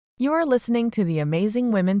You're listening to the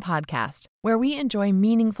Amazing Women podcast, where we enjoy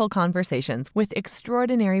meaningful conversations with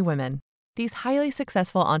extraordinary women. These highly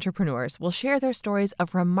successful entrepreneurs will share their stories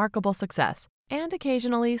of remarkable success and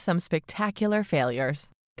occasionally some spectacular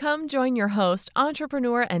failures. Come join your host,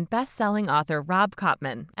 entrepreneur, and best-selling author Rob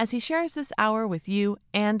Kopman as he shares this hour with you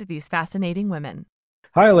and these fascinating women.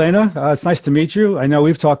 Hi, Elena. It's nice to meet you. I know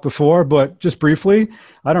we've talked before, but just briefly,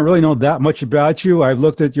 I don't really know that much about you. I've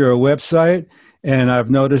looked at your website, and I've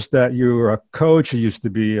noticed that you're a coach. You used to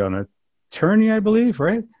be an attorney, I believe,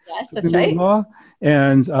 right? Yes, that's right. Law.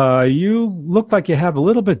 And you look like you have a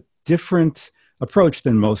little bit different approach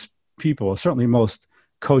than most people, certainly most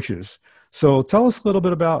coaches. So tell us a little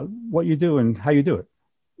bit about what you do and how you do it.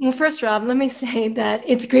 Well, first, Rob, let me say that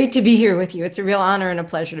it's great to be here with you. It's a real honor and a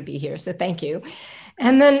pleasure to be here. So thank you.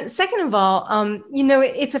 And then second of all,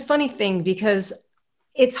 it's a funny thing because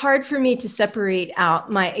it's hard for me to separate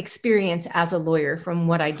out my experience as a lawyer from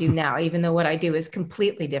what I do now, even though what I do is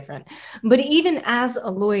completely different. But even as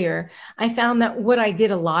a lawyer, I found that what I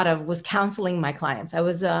did a lot of was counseling my clients. I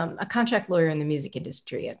was a contract lawyer in the music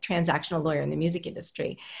industry, a transactional lawyer in the music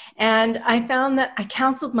industry. And I found that I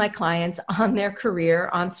counseled my clients on their career,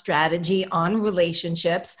 on strategy, on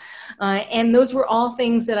relationships. And those were all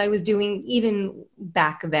things that I was doing even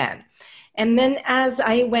back then. And then as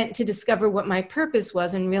I went to discover what my purpose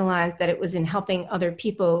was and realized that it was in helping other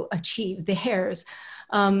people achieve theirs,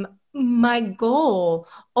 my goal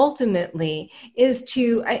ultimately is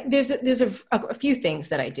there's a few things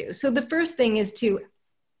that I do. So the first thing is to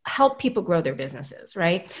help people grow their businesses,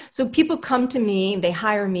 right? So people come to me, they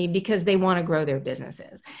hire me because they want to grow their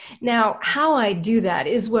businesses. Now, how I do that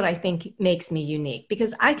is what I think makes me unique,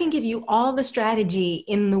 because I can give you all the strategy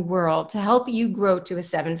in the world to help you grow to a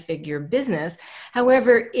 7-figure business.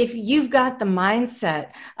 However, if you've got the mindset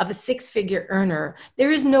of a 6-figure earner, there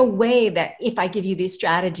is no way that if I give you these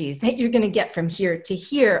strategies that you're going to get from here to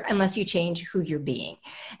here unless you change who you're being.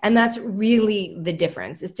 And that's really the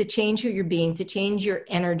difference, is to change who you're being, to change your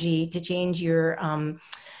energy, to change your,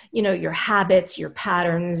 your habits, your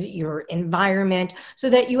patterns, your environment, so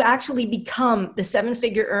that you actually become the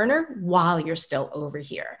 7-figure earner while you're still over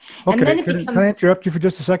here. Okay, and then it can I interrupt you for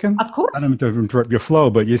just a second? Of course. I don't mean to interrupt your flow,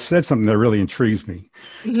 but you said something that really intrigues me.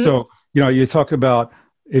 Mm-hmm. So, you talk about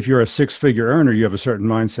if you're a 6-figure earner, you have a certain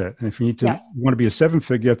mindset. And if you want to be a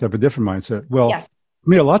 7-figure, you have to have a different mindset. Well, yes. I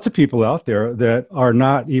mean, there are lots of people out there that are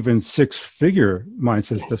not even 6-figure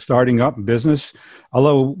mindsets. Yes. They're starting up in business.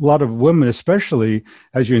 Although a lot of women, especially,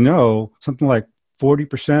 as you know, something like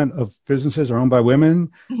 40% of businesses are owned by women,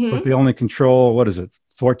 mm-hmm. but they only control,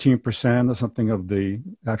 14% or something of the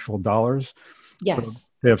actual dollars. Yes. So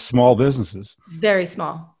they have small businesses. Very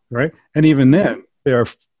small. Right. And even then, a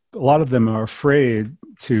lot of them are afraid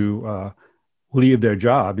to leave their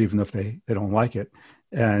job, even if they don't like it,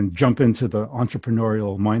 and jump into the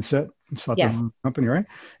entrepreneurial mindset and start their own company, right?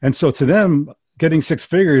 And so to them, getting 6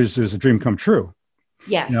 figures is a dream come true.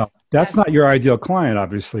 Yes. That's not your ideal client,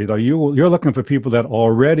 obviously, though. You're looking for people that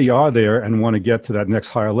already are there and want to get to that next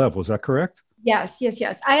higher level. Is that correct? Yes.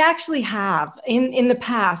 I actually have in the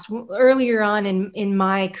past, earlier on in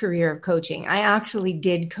my career of coaching, I actually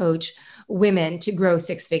did coach women to grow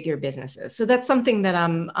 6-figure businesses. So that's something that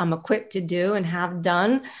I'm equipped to do and have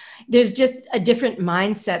done. There's just a different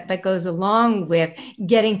mindset that goes along with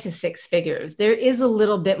getting to 6 figures. There is a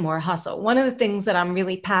little bit more hustle. One of the things that I'm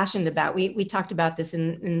really passionate about, we talked about this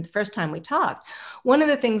in the first time we talked. One of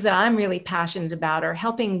the things that I'm really passionate about are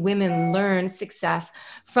helping women learn success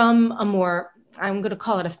from a more, I'm going to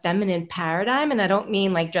call it a feminine paradigm. And I don't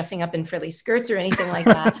mean like dressing up in frilly skirts or anything like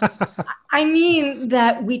that. I mean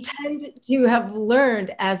that we tend to have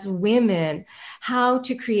learned as women how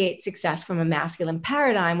to create success from a masculine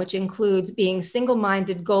paradigm, which includes being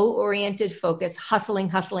single-minded, goal-oriented, focused, hustling,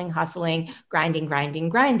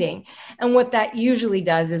 grinding. And what that usually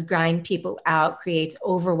does is grind people out, creates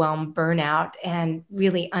overwhelm, burnout, and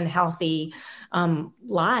really unhealthy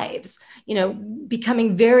lives,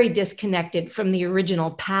 becoming very disconnected from the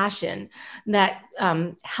original passion that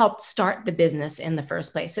helped start the business in the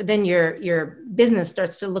first place. So then your business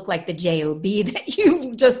starts to look like the job that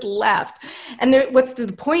you just left. And what's the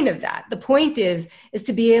point of that? The point is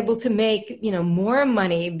to be able to make more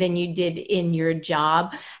money than you did in your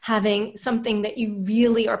job, having something that you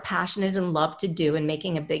really are passionate and love to do, and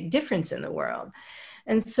making a big difference in the world.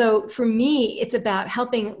 And so for me, it's about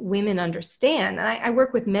helping women understand, and I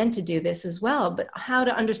work with men to do this as well, but how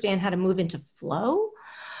to understand how to move into flow,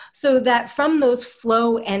 so that from those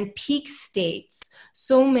flow and peak states,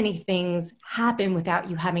 so many things happen without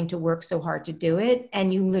you having to work so hard to do it.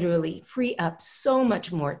 And you literally free up so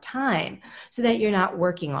much more time so that you're not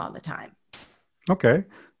working all the time. Okay.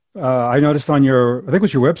 I noticed on I think it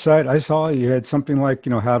was your website, I saw you had something like,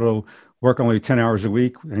 how to work only 10 hours a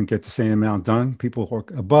week and get the same amount done. People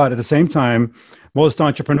work, but at the same time, most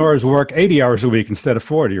entrepreneurs work 80 hours a week instead of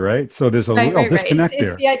 40, right? So there's a real disconnect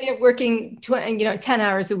there. It's the idea of working 10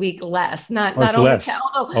 hours a week less, not only less. 10,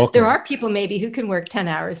 although there are people maybe who can work 10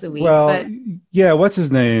 hours a week. Well, but yeah, what's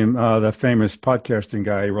his name? The famous podcasting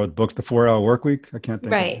guy who wrote books, The 4 Hour Work Week. I can't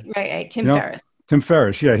think of it. Right. Tim Ferriss. Tim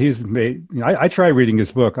Ferriss, yeah, he's made. I tried reading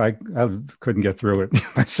his book. I couldn't get through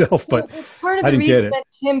it myself, but part of the reason that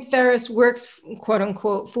Tim Ferriss works, quote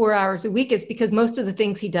unquote, 4 hours a week is because most of the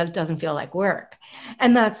things he does doesn't feel like work,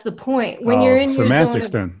 and that's the point. When you're in semantics,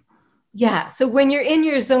 then. Yeah. So when you're in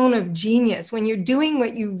your zone of genius, when you're doing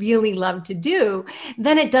what you really love to do,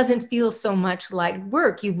 then it doesn't feel so much like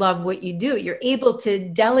work. You love what you do. You're able to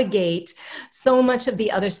delegate so much of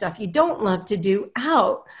the other stuff you don't love to do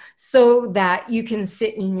out so that you can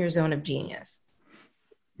sit in your zone of genius.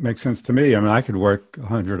 Makes sense to me. I mean, I could work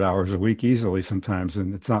 100 hours a week easily sometimes,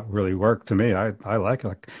 and it's not really work to me. I like it.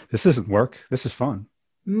 Like, this isn't work. This is fun.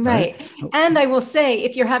 Right. And I will say,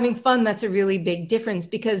 if you're having fun, that's a really big difference,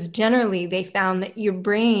 because generally they found that your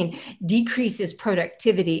brain decreases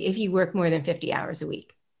productivity if you work more than 50 hours a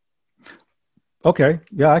week. Okay.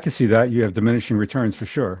 Yeah, I can see that. You have diminishing returns for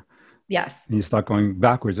sure. Yes. And you start going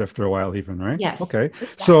backwards after a while even, right? Yes. Okay. Exactly.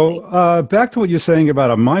 So back to what you're saying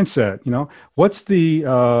about a mindset, what's the,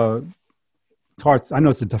 I know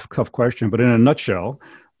it's a tough question, but in a nutshell,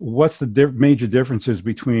 what's the major differences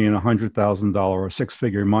between $100,000 or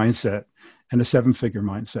six-figure mindset and a seven-figure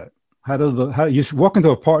mindset? How you walk into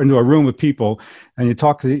a room with people and you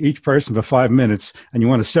talk to each person for 5 minutes and you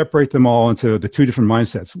want to separate them all into the two different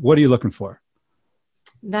mindsets. What are you looking for?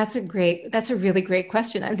 That's a really great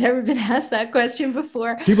question. I've never been asked that question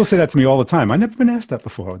before. People say that to me all the time. I've never been asked that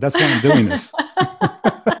before. That's why I'm doing this.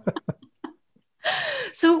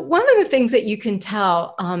 So one of the things that you can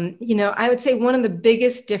tell, I would say one of the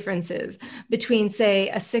biggest differences between, say,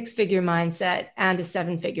 a six-figure mindset and a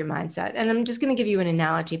seven-figure mindset, and I'm just going to give you an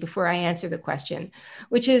analogy before I answer the question,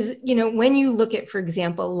 which is, when you look at, for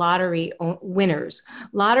example, lottery winners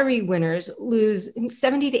lose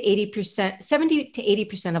 70 to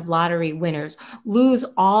 80% of lottery winners lose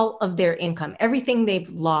all of their income, everything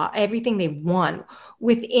they've won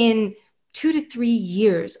within 2 to 3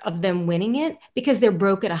 years of them winning it, because they're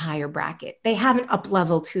broke at a higher bracket. They haven't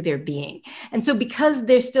up-leveled who they're being. And so because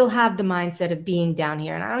they still have the mindset of being down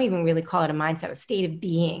here, and I don't even really call it a mindset, a state of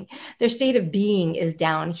being, their state of being is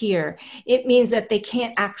down here. It means that they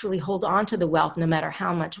can't actually hold on to the wealth no matter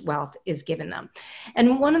how much wealth is given them.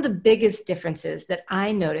 And one of the biggest differences that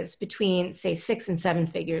I notice between, say, 6 and 7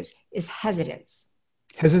 figures is hesitance.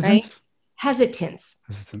 Hesitance? Right?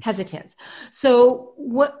 Hesitance. So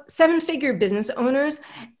what 7-figure business owners,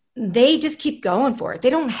 they just keep going for it. They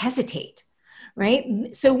don't hesitate, right?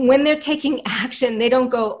 So when they're taking action, they don't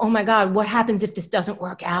go, oh my God, what happens if this doesn't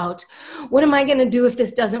work out? What am I going to do if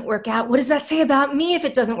this doesn't work out? What does that say about me if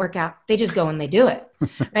it doesn't work out? They just go and they do it,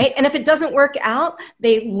 right? And if it doesn't work out,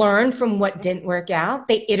 they learn from what didn't work out.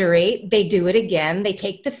 They iterate, they do it again, they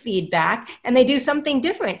take the feedback, and they do something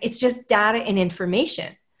different. It's just data and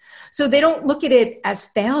information. So they don't look at it as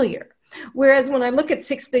failure. Whereas when I look at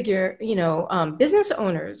six-figure, business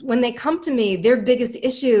owners, when they come to me, their biggest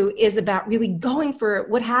issue is about really going for it.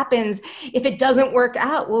 What happens if it doesn't work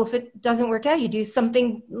out? Well, if it doesn't work out, you do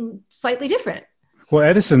something slightly different. Well,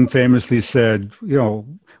 Edison famously said,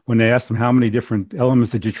 when they asked him how many different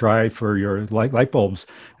elements did you try for your light bulbs,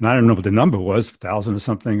 and I don't know what the number was, 1,000 or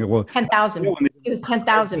something. Well, 10,000. It was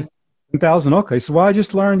 10,000. 10,000. Okay. So I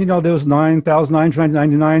just learned, there was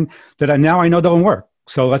 9,999 that I know don't work.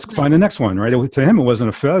 So let's find the next one, right? To him, it wasn't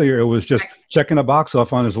a failure. It was just checking a box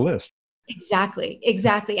off on his list. Exactly.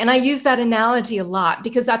 And I use that analogy a lot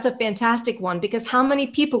because that's a fantastic one, because how many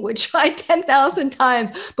people would try 10,000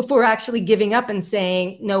 times before actually giving up and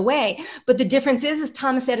saying, no way. But the difference is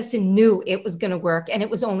Thomas Edison knew it was going to work and it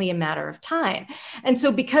was only a matter of time. And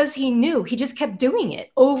so because he knew, he just kept doing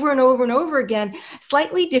it over and over and over again,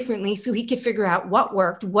 slightly differently, so he could figure out what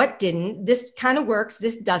worked, what didn't. This kind of works.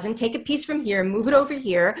 This doesn't. Take a piece from here, move it over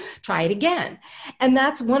here, try it again. And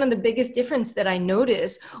that's one of the biggest difference that I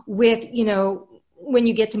notice with, when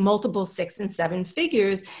you get to multiple 6 and 7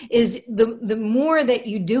 figures, is the more that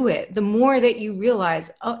you do it, the more that you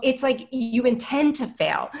realize, it's like you intend to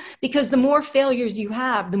fail, because the more failures you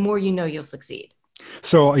have, the more you'll succeed.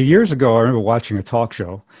 So years ago, I remember watching a talk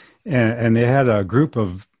show, and they had a group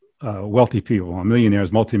of wealthy people,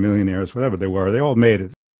 millionaires, multimillionaires, whatever they were. They all made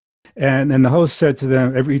it. And then the host said to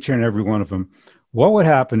them, each and every one of them, what would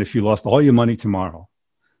happen if you lost all your money tomorrow?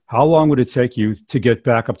 how long would it take you to get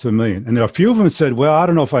back up to $1 million? And there are a few of them said, well, I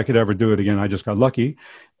don't know if I could ever do it again. I just got lucky.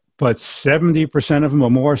 But 70% of them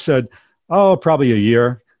or more said, oh, probably a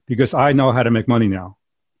year, because I know how to make money now.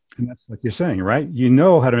 And that's like you're saying, right? You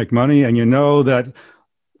know how to make money, and you know that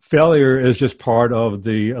failure is just part of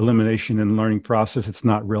the elimination and learning process. It's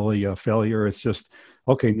not really a failure. It's just,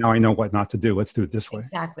 okay, now I know what not to do. Let's do it this way.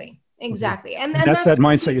 Exactly. And that's that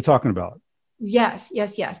mindset you're talking about. Yes.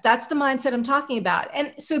 That's the mindset I'm talking about.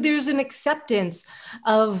 And so there's an acceptance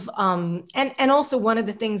of, and also one of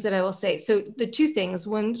the things that I will say, so the two things,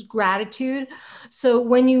 one's gratitude. So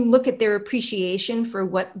when you look at their appreciation for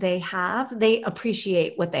what they have, they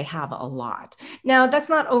appreciate what they have a lot. Now, that's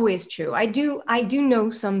not always true. I do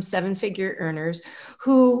know some 7-figure earners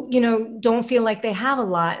who, don't feel like they have a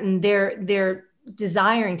lot, and they're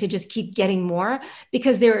desiring to just keep getting more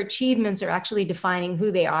because their achievements are actually defining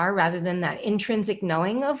who they are rather than that intrinsic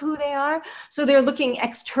knowing of who they are. So they're looking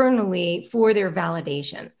externally for their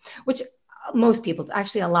validation, which most people,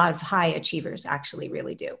 actually a lot of high achievers actually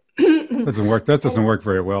really do. That doesn't work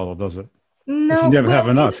very well, does it? No. You never have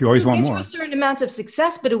enough. You always want more. You a certain amount of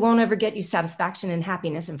success, but it won't ever get you satisfaction and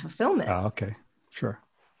happiness and fulfillment. Oh, okay. Sure.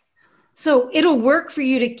 So it'll work for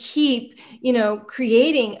you to keep,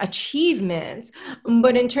 creating achievements,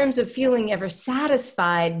 but in terms of feeling ever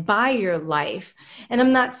satisfied by your life, and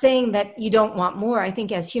I'm not saying that you don't want more. I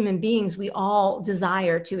think as human beings, we all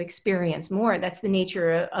desire to experience more. That's the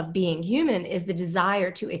nature of being human, is the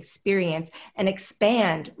desire to experience and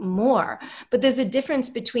expand more. But there's a difference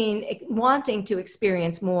between wanting to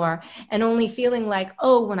experience more and only feeling like,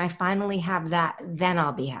 oh, when I finally have that, then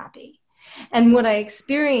I'll be happy. And what I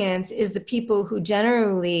experience is the people who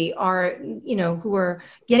generally are, who are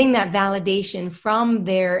getting that validation from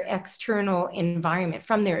their external environment,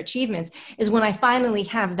 from their achievements, is when I finally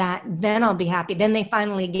have that, then I'll be happy. Then they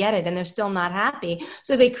finally get it and they're still not happy.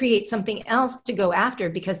 So they create something else to go after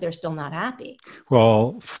because they're still not happy.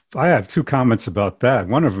 Well, I have 2 comments about that.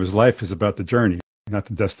 One of them is life is about the journey, not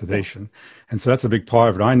the destination. Yes. And so that's a big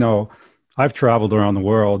part of it. I know I've traveled around the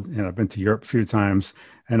world, and I've been to Europe a few times,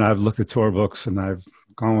 and I've looked at tour books, and I've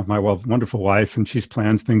gone with my wonderful wife, and she's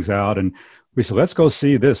planned things out. And we said, let's go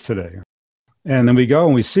see this today. And then we go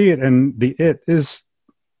and we see it, and it is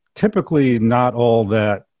typically not all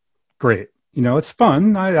that great. It's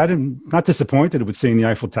fun. Not disappointed with seeing the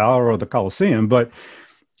Eiffel Tower or the Colosseum, but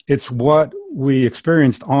it's what we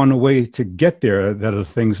experienced on the way to get there that are the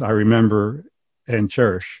things I remember and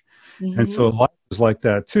cherish. Mm-hmm. And so life is like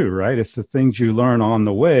that too, right? It's the things you learn on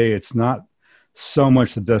the way. It's not so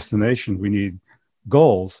much the destination. We need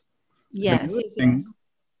goals. Yes.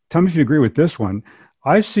 Tell me if you agree with this one.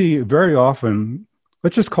 I see very often,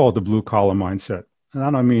 let's just call it the blue collar mindset. And I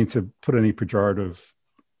don't mean to put any pejorative,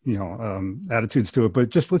 attitudes to it,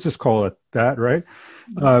 but let's just call it that, right?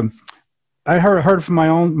 I heard from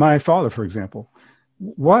my father, for example.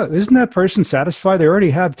 What, isn't that person satisfied? They already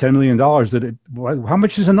have $10 million. How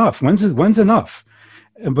much is enough? When's enough?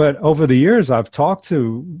 But over the years, I've talked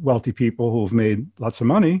to wealthy people who've made lots of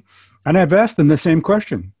money, and I've asked them the same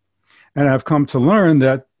question. And I've come to learn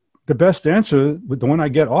that the best answer, the one I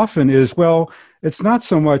get often, is, well, it's not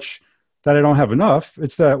so much that I don't have enough.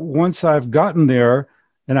 It's that once I've gotten there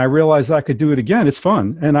and I realize I could do it again, it's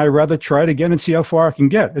fun. And I'd rather try it again and see how far I can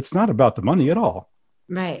get. It's not about the money at all.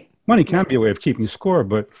 Right. Money can be a way of keeping score,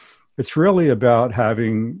 but it's really about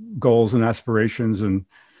having goals and aspirations. And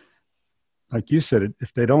like you said,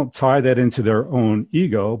 if they don't tie that into their own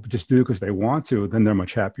ego, but just do it because they want to, then they're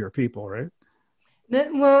much happier people, right?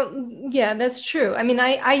 Well, yeah, that's true. I mean,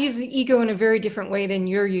 I use ego in a very different way than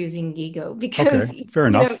you're using ego, because fair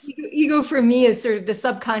enough. Ego for me is sort of the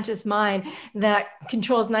subconscious mind that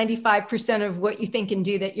controls 95% of what you think and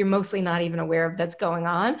do that you're mostly not even aware of that's going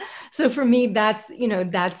on. So for me, that's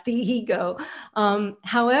the ego.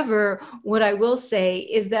 However, what I will say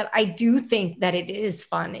is that I do think that it is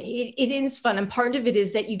fun. It is fun. And part of it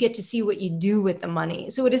is that you get to see what you do with the money.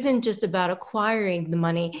 So it isn't just about acquiring the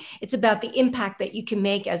money. It's about the impact that you can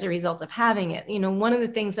make as a result of having it. One of the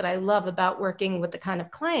things that I love about working with the kind of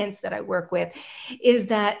clients that I work with is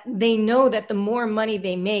that they know that the more money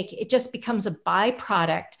they make, it just becomes a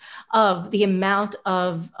byproduct of the amount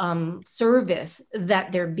of service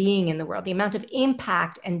that they're being in the world, the amount of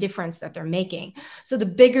impact and difference that they're making. So the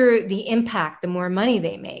bigger the impact, the more money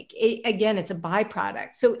they make. It's a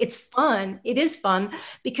byproduct. So it's fun. It is fun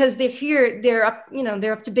because they're up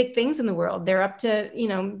to big things in the world. They're up to,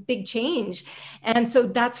 big change. And so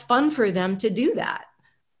that's fun for them to do that.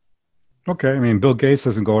 Okay. I mean, Bill Gates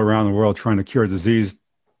doesn't go around the world trying to cure disease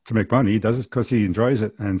to make money. He does it because he enjoys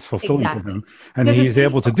it and it's fulfilling to him. And he's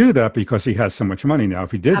able to do that because he has so much money now.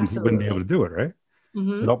 If he didn't, He wouldn't be able to do it, right?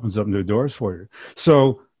 It opens up new doors for you.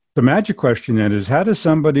 So the magic question then is, how does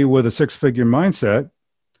somebody with a six-figure mindset,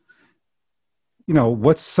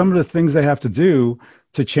 what's some of the things they have to do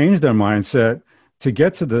to change their mindset to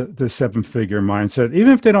get to the seven-figure mindset?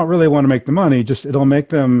 Even if they don't really want to make the money, just it'll make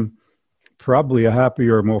them probably a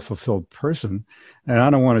happier, more fulfilled person. And I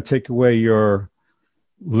don't want to take away your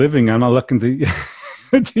living. I'm not looking to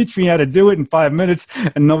teach me how to do it in 5 minutes,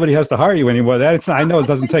 and nobody has to hire you anymore. I know it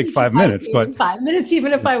doesn't take 5 minutes, but 5 minutes,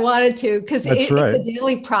 even if I wanted to, because right. It's a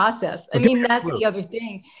daily process. I mean, that's the other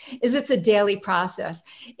thing, is it's a daily process.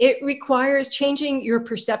 It requires changing your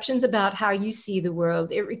perceptions about how you see the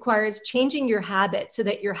world. It requires changing your habits so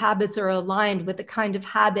that your habits are aligned with the kind of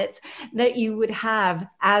habits that you would have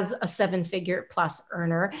as a seven-figure plus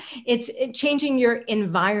earner. It's changing your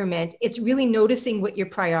environment. It's really noticing what your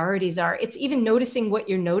priorities are. It's even noticing what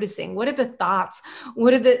you're noticing. What are the thoughts?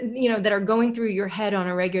 What are the, that are going through your head on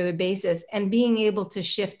a regular basis, and being able to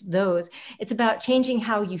shift those. It's about changing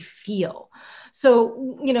how you feel.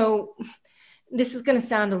 So, this is going to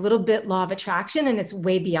sound a little bit law of attraction, and it's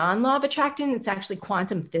way beyond law of attraction. It's actually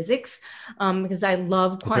quantum physics, because I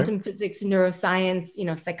love quantum physics,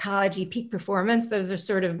 neuroscience, psychology, peak performance. Those are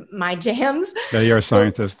sort of my jams. Yeah, you're a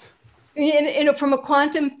scientist. From a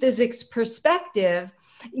quantum physics perspective,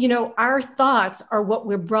 our thoughts are what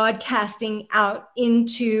we're broadcasting out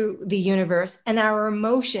into the universe, and our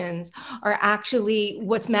emotions are actually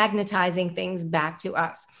what's magnetizing things back to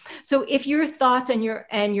us. So if your thoughts and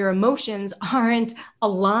your emotions aren't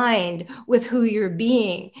aligned with who you're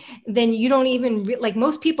being, then you don't even like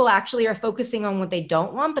most people actually are focusing on what they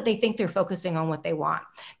don't want, but they think they're focusing on what they want.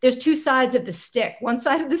 There's two sides of the stick. One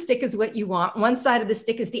side of the stick is what you want. One side of the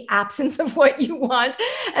stick is the absence of what you want.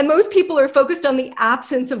 And most people are focused on the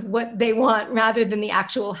absence of what they want rather than the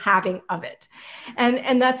actual having of it.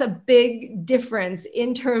 And that's a big difference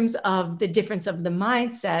in terms of the difference of the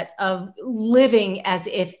mindset of living as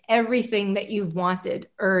if everything that you've wanted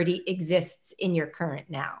already exists in your current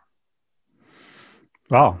now.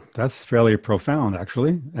 Wow, that's fairly profound,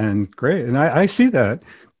 actually, and great. And I see that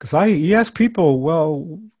because you ask people,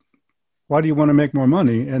 well, why do you want to make more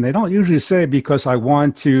money? And they don't usually say, because I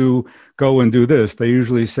want to go and do this. They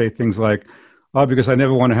usually say things like, oh, because I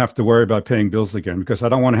never want to have to worry about paying bills again, because I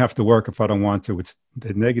don't want to have to work if I don't want to. It's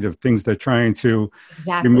the negative things they're trying to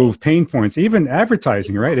remove pain points. Even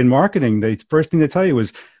advertising, right? In marketing, the first thing they tell you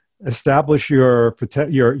is establish your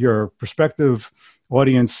prospective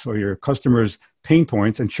audience or your customers' pain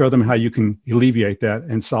points and show them how you can alleviate that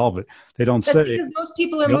and solve it. They don't say. That's because most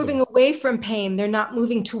people are moving away from pain. They're not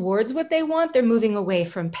moving towards what they want. They're moving away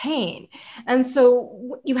from pain. And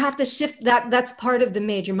so you have to shift that. That's part of the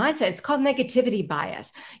major mindset. It's called negativity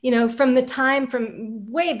bias.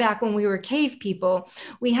 From way back when we were cave people,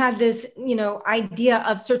 we had this, idea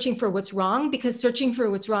of searching for what's wrong, because searching for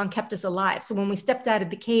what's wrong kept us alive. So when we stepped out of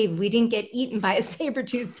the cave, we didn't get eaten by a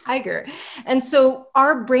saber-toothed tiger. And so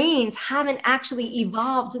our brains haven't actually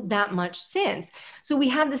evolved that much since. So we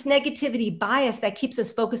have this negativity bias that keeps us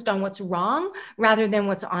focused on what's wrong rather than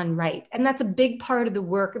what's on right. And that's a big part of the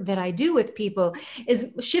work that I do with people,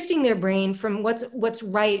 is shifting their brain from what's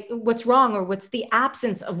right, what's wrong, or what's the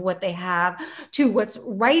absence of what they have, to what's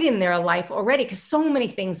right in their life already. Because so many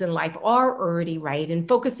things in life are already right, and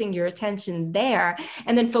focusing your attention there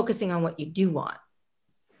and then focusing on what you do want.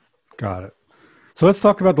 Got it. So let's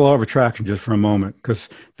talk about the law of attraction just for a moment, because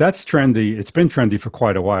that's trendy. It's been trendy for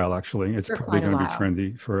quite a while, actually. It's probably going to be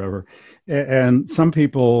trendy forever. And some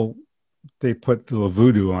people, they put the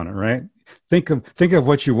voodoo on it, right? Think of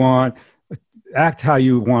what you want, act how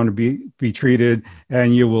you want to be treated,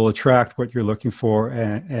 and you will attract what you're looking for.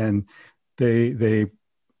 And they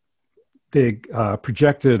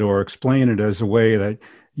project it or explain it as a way that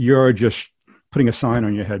you're just putting a sign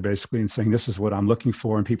on your head, basically, and saying, this is what I'm looking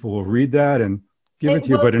for. And people will read that and give it to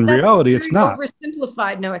you, but in reality, it's not.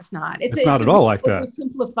 Oversimplified. No, it's not. It's not at all like that.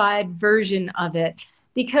 Oversimplified version of it,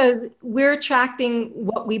 because we're attracting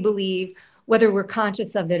what we believe, whether we're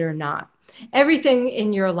conscious of it or not. Everything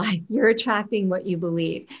in your life, you're attracting what you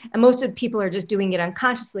believe. And most of the people are just doing it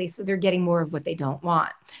unconsciously, so they're getting more of what they don't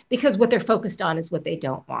want, because what they're focused on is what they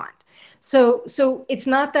don't want. So it's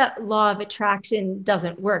not that law of attraction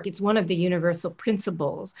doesn't work. It's one of the universal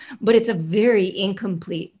principles, but it's a very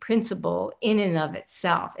incomplete principle in and of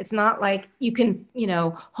itself. It's not like you can,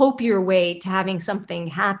 hope your way to having something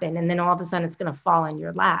happen and then all of a sudden it's going to fall in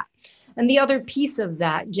your lap. And the other piece of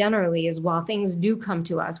that generally is, while things do come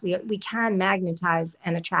to us, we can magnetize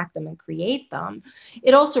and attract them and create them.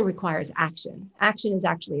 It also requires action. Action is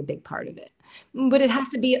actually a big part of it. But it has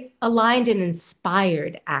to be aligned and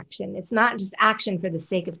inspired action. It's not just action for the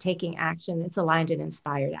sake of taking action. It's aligned and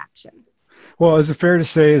inspired action. Well, is it fair to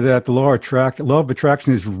say that the law of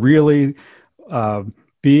attraction is really uh,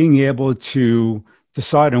 being able to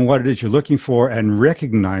decide on what it is you're looking for and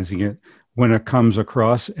recognizing it when it comes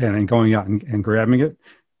across and going out and grabbing it?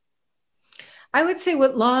 I would say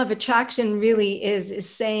what law of attraction really is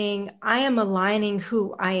saying, I am aligning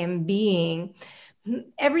who I am being.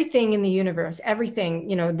 Everything in the universe, everything,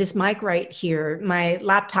 this mic right here, my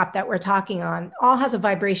laptop that we're talking on, all has a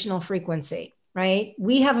vibrational frequency, right?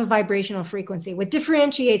 We have a vibrational frequency. What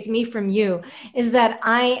differentiates me from you is that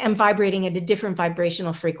I am vibrating at a different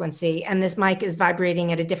vibrational frequency, and this mic is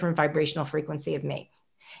vibrating at a different vibrational frequency of me.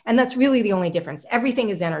 And that's really the only difference. Everything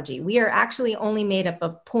is energy. We are actually only made up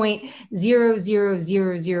of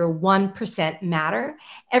 0.00001% matter.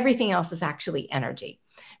 Everything else is actually energy.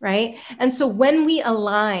 Right. And so when we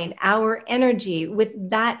align our energy with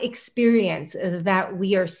that experience that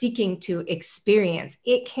we are seeking to experience,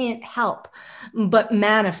 it can't help but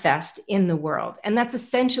manifest in the world. And that's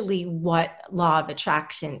essentially what law of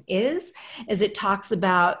attraction is it talks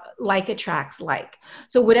about like attracts like.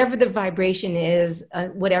 So whatever the vibration is,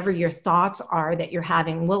 whatever your thoughts are that you're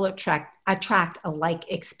having will attract a like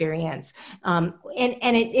experience. And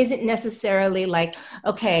it isn't necessarily like,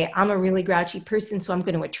 okay, I'm a really grouchy person, so I'm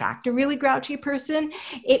going to attract a really grouchy person.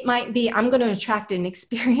 It might be, I'm going to attract an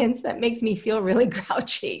experience that makes me feel really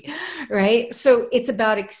grouchy, right? So it's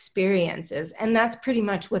about experiences. And that's pretty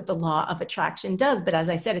much what the law of attraction does. But as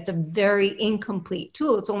I said, it's a very incomplete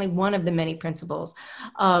tool. It's only one of the many principles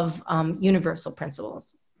of universal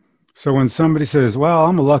principles. So when somebody says, well,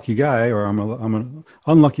 I'm a lucky guy, or I'm an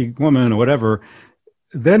unlucky woman, or whatever,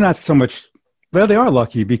 they're not so much, well, they are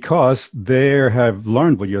lucky because they have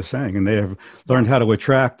learned what you're saying, and they have learned how to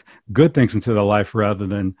attract good things into their life rather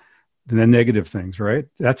than the negative things, right?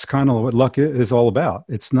 That's kind of what luck is all about.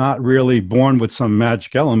 It's not really born with some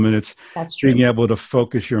magic element. It's being able to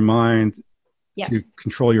focus your mind to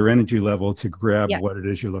control your energy level to grab what it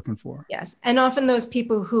is you're looking for. Yes. And often those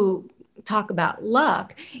people who talk about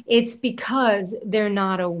luck, it's because they're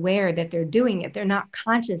not aware that they're doing it. They're not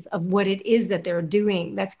conscious of what it is that they're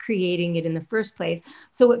doing that's creating it in the first place.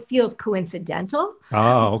 So it feels coincidental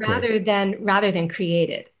rather than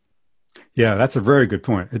created. Yeah, that's a very good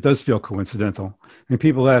point. It does feel coincidental. And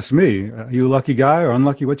people ask me, are you a lucky guy or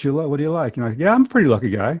unlucky? What do you like? And yeah, I'm a pretty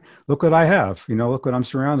lucky guy. Look what I have, look what I'm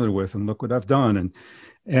surrounded with, and look what I've done.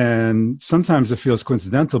 And sometimes it feels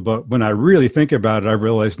coincidental, but when I really think about it, I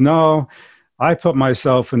realize, no, I put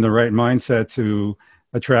myself in the right mindset to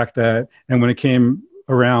attract that. And when it came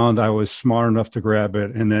around, I was smart enough to grab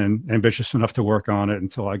it and then ambitious enough to work on it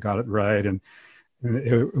until I got it right. And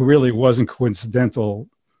it really wasn't coincidental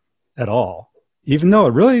at all, even though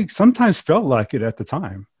it really sometimes felt like it at the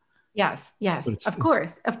time. Yes, of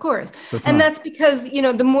course. And that's because,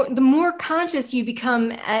 the more conscious you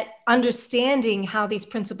become at understanding how these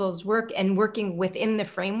principles work and working within the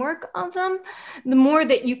framework of them, the more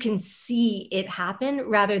that you can see it happen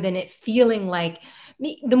rather than it feeling like,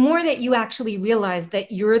 the more that you actually realize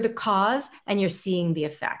that you're the cause and you're seeing the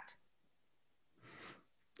effect.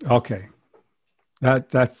 Okay.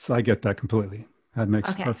 That's I get that completely. That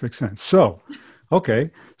makes perfect sense. So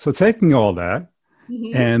taking all that,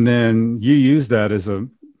 and then you use that as a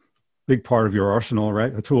big part of your arsenal,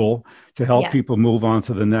 right? A tool to help people move on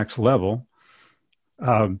to the next level.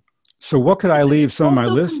 So what could I leave some of my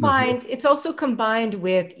listeners with? It's also combined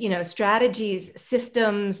with, strategies,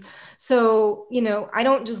 systems. So, I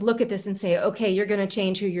don't just look at this and say, okay, you're going to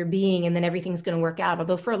change who you're being and then everything's going to work out.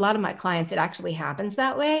 Although for a lot of my clients, it actually happens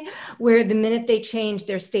that way, where the minute they change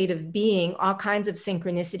their state of being, all kinds of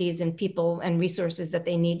synchronicities and people and resources that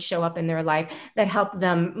they need show up in their life that help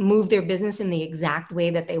them move their business in the exact way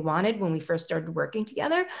that they wanted when we first started working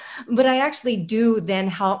together. But I actually do then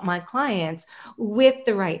help my clients with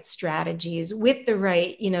the right strategies, with the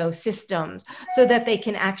right, systems, so that they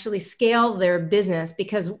can actually scale their business,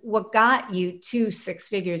 because what got you to six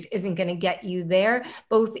figures isn't going to get you there,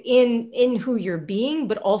 both in who you're being,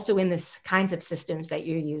 but also in the kinds of systems that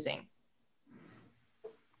you're using.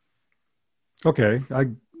 Okay.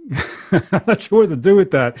 I'm not sure what to do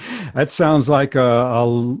with that. That sounds like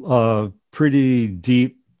a pretty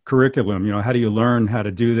deep curriculum. How do you learn how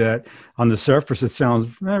to do that? On the surface, it sounds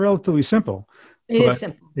relatively simple. It is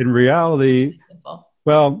simple. In reality,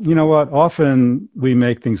 well, you know what? Often we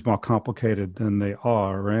make things more complicated than they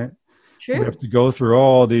are, right? Sure. We have to go through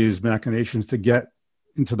all these machinations to get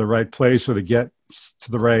into the right place, or to get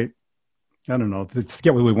to the right, to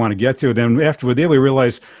get where we want to get to. Then after we're there, we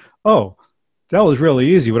realize, oh, that was really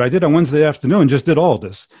easy. What I did on Wednesday afternoon just did all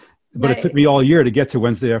this. But It took me all year to get to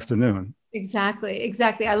Wednesday afternoon. Exactly.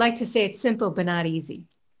 I like to say it's simple, but not easy.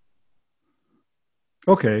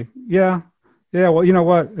 Okay. Yeah. Yeah. Well, you know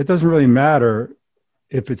what? It doesn't really matter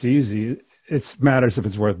if it's easy. It matters if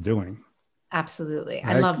it's worth doing. Absolutely.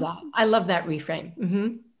 I Right? love that. I love that reframe. Mm-hmm.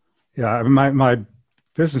 Yeah. My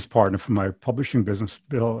business partner for my publishing business,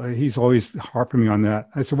 Bill, he's always harping me on that.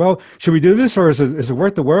 I said, well, should we do this, or is it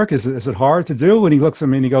worth the work? Is it hard to do? And he looks at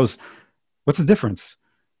me and he goes, what's the difference?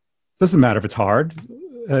 Doesn't matter if it's hard.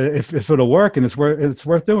 If it'll work and it's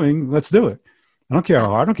worth doing, let's do it. I don't care how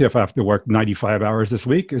hard. I don't care if I have to work 95 hours this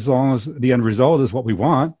week, as long as the end result is what we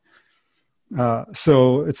want.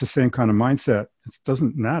 So it's the same kind of mindset. It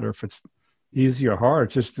doesn't matter if it's easy or hard.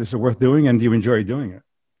 Just, is it worth doing, and do you enjoy doing it?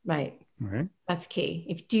 Right. Right. That's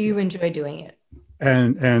key. Do you enjoy doing it?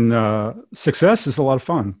 And success is a lot of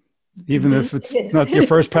fun. Even if it's not your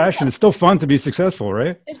first passion, it's still fun to be successful,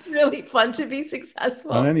 right? It's really fun to be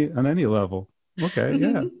successful. On any level. Okay,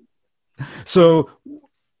 yeah. So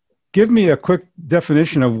give me a quick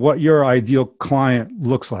definition of what your ideal client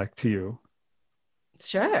looks like to you.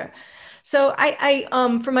 Sure. So I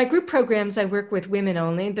for my group programs, I work with women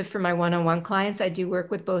only, but for my one-on-one clients, I do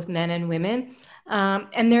work with both men and women.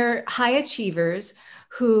 And they're high achievers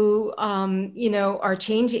who, are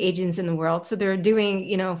change agents in the world. So they're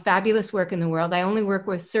doing, fabulous work in the world. I only work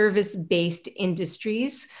with service-based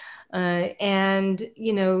industries. And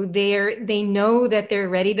they know that they're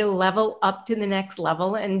ready to level up to the next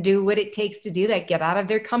level and do what it takes to do that, get out of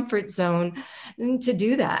their comfort zone to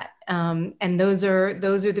do that. And those are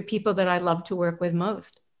the people that I love to work with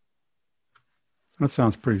most. That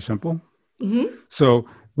sounds pretty simple. Mm-hmm. So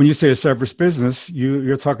when you say a service business,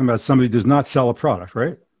 you're talking about somebody who does not sell a product,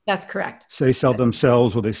 right? That's correct. So they sell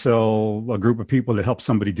themselves, or they sell a group of people that help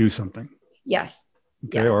somebody do something. Yes.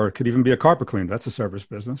 Okay. Yes. Or it could even be a carpet cleaner. That's a service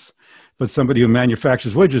business. But somebody who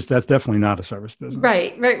manufactures widgets, that's definitely not a service business.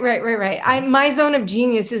 Right. My zone of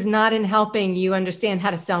genius is not in helping you understand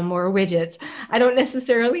how to sell more widgets. I don't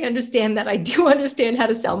necessarily understand that. I do understand how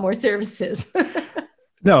to sell more services.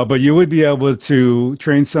 No, but you would be able to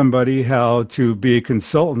train somebody how to be a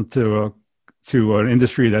consultant to an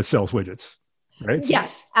industry that sells widgets, right?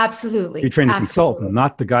 Yes, absolutely. You train the consultant,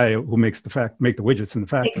 not the guy who make the widgets in the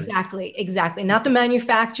factory. Exactly. Not the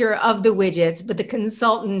manufacturer of the widgets, but the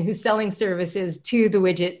consultant who's selling services to the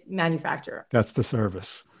widget manufacturer. That's the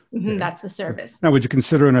service. Mm-hmm, yeah. That's the service. Now, would you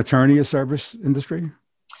consider an attorney a service industry?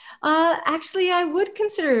 Actually, I would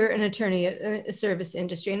consider an attorney a service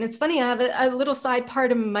industry. And it's funny, I have a little side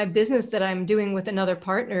part of my business that I'm doing with another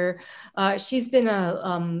partner. She's been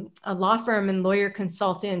a law firm and lawyer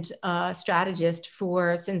consultant strategist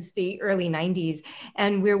since the early 90s.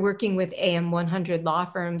 And we're working with AM 100 law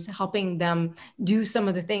firms, helping them do some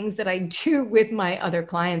of the things that I do with my other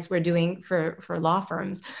clients we're doing for law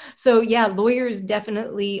firms. So yeah, lawyers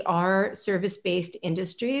definitely are service-based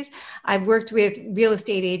industries. I've worked with real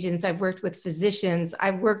estate agents. I've worked with physicians.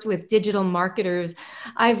 I've worked with digital marketers.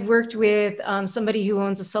 I've worked with somebody who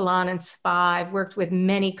owns a salon and spa. I've worked with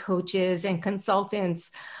many coaches and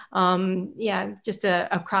consultants. Just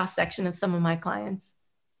a cross section of some of my clients.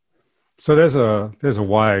 So there's a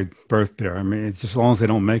wide berth there. I mean, it's just as long as they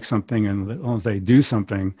don't make something and as long as they do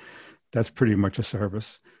something, that's pretty much a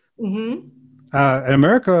service. Mm-hmm. And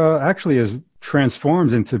America actually has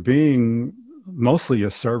transformed into being mostly a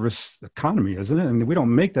service economy, isn't it? And we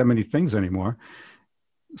don't make that many things anymore.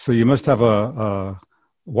 So you must have a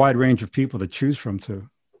wide range of people to choose from to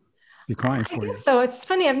be clients for you. So it's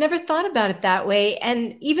funny. I've never thought about it that way.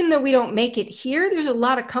 And even though we don't make it here, there's a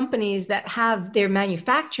lot of companies that have their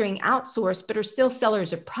manufacturing outsourced, but are still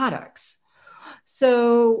sellers of products.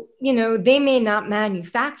 So, they may not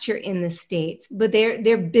manufacture in the States, but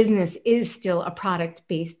their business is still a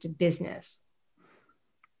product-based business.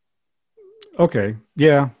 Okay.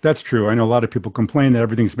 Yeah, that's true. I know a lot of people complain that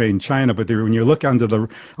everything's made in China, but when you look under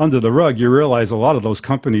the rug, you realize a lot of those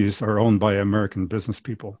companies are owned by American business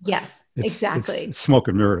people. Yes, exactly. It's smoke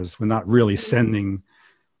and mirrors. We're not really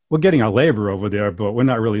we're getting our labor over there, but we're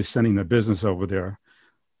not really sending the business over there.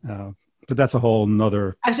 But that's a whole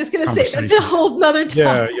nother. I was just going to say, that's a whole nother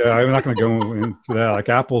topic. Yeah. I'm not going to go into that. Like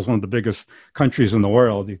Apple's one of the biggest countries in the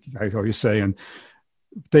world, I always say, and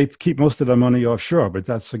they keep most of their money offshore, but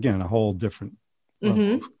that's, again, a whole different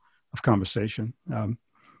level of conversation.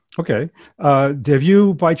 Okay. Have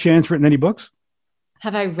you, by chance, written any books?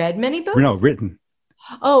 Have I read many books? No, written.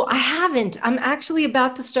 Oh, I haven't. I'm actually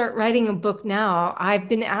about to start writing a book now. I've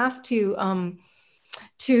been asked to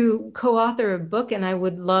co-author a book, and I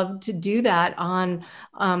would love to do that on,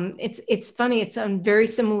 it's funny, it's on very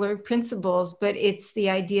similar principles, but it's the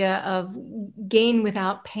idea of gain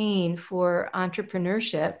without pain for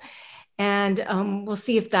entrepreneurship. And we'll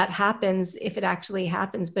see if that happens, if it actually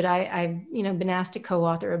happens. But I've been asked to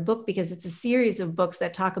co-author a book because it's a series of books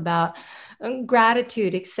that talk about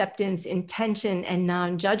gratitude, acceptance, intention, and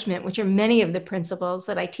non-judgment, which are many of the principles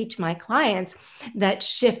that I teach my clients that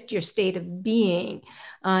shift your state of being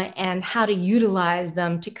and how to utilize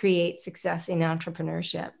them to create success in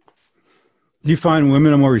entrepreneurship. Do you find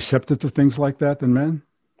women are more receptive to things like that than men?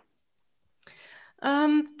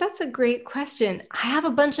 That's a great question. I have a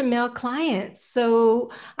bunch of male clients.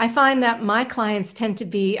 So I find that my clients tend to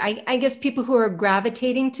be, I guess people who are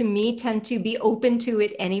gravitating to me tend to be open to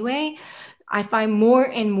it anyway. I find more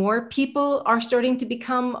and more people are starting to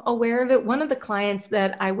become aware of it. One of the clients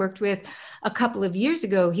that I worked with a couple of years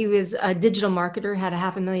ago, he was a digital marketer, had a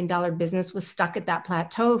 $500,000 business, was stuck at that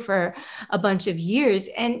plateau for a bunch of years.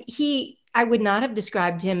 And I would not have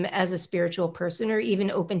described him as a spiritual person or even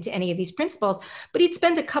open to any of these principles, but he'd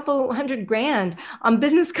spent a couple $100,000 on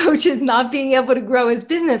business coaches not being able to grow his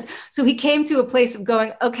business. So he came to a place of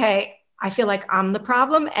going, okay, I feel like I'm the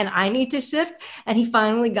problem and I need to shift. And he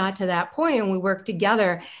finally got to that point and we worked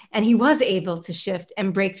together and he was able to shift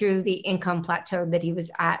and break through the income plateau that he was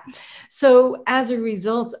at. So as a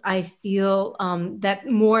result, I feel that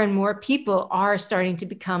more and more people are starting to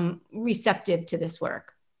become receptive to this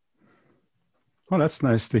work. Well, that's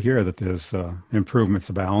nice to hear that there's improvements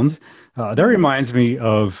abound. That reminds me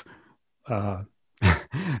of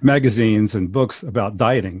magazines and books about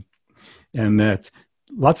dieting, and that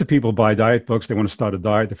lots of people buy diet books. They want to start a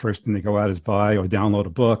diet. The first thing they go out is buy or download a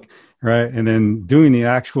book, right? And then doing the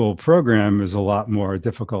actual program is a lot more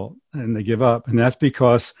difficult and they give up. And that's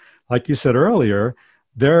because, like you said earlier,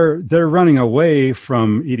 they're running away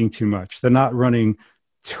from eating too much. They're not running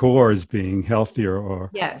towards being healthier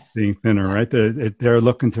or being thinner, right? They're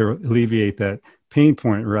looking to alleviate that pain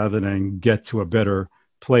point rather than get to a better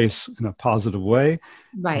place in a positive way.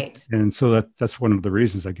 Right. And so that's one of the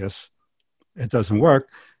reasons, I guess, it doesn't work.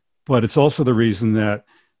 But it's also the reason that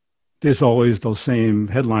there's always those same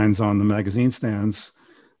headlines on the magazine stands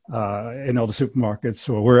in all the supermarkets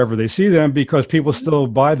or wherever they see them, because people still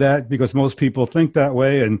buy that because most people think that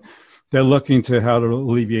way and they're looking to how to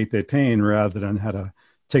alleviate their pain rather than how to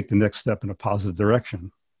take the next step in a positive direction.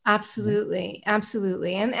 Absolutely.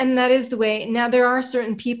 Absolutely. And that is the way. Now, there are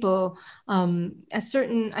certain people,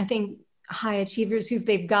 I think, high achievers who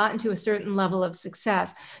they've gotten to a certain level of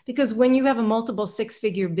success, because when you have a multiple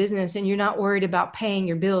six-figure business and you're not worried about paying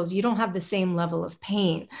your bills, you don't have the same level of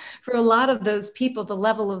pain. For a lot of those people, the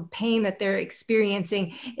level of pain that they're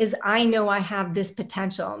experiencing is, I know I have this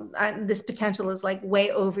potential. This potential is like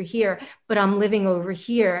way over here, but I'm living over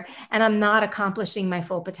here and I'm not accomplishing my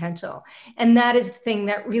full potential. And that is the thing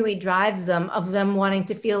that really drives them, of them wanting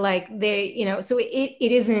to feel like so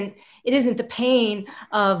it isn't the pain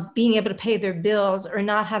of being able to pay their bills or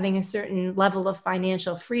not having a certain level of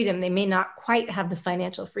financial freedom. They may not quite have the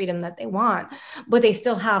financial freedom that they want, but they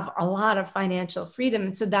still have a lot of financial freedom.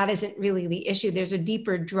 And so that isn't really the issue. There's a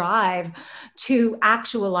deeper drive to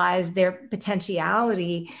actualize their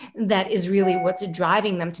potentiality that is really what's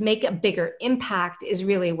driving them. To make a bigger impact is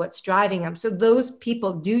really what's driving them. So those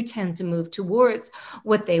people do tend to move towards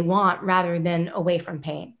what they want rather than away from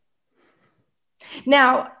pain.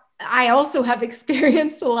 Now, I also have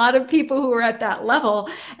experienced a lot of people who are at that level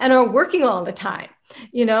and are working all the time,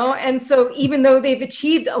 and so even though they've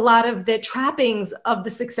achieved a lot of the trappings of the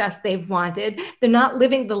success they've wanted, they're not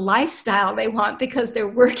living the lifestyle they want because they're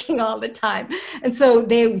working all the time. And so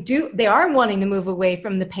they are wanting to move away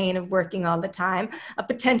from the pain of working all the time,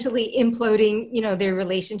 potentially imploding, their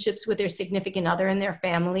relationships with their significant other and their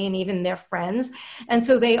family and even their friends. And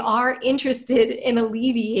so they are interested in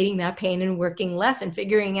alleviating that pain and working less and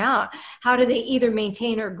figuring out how do they either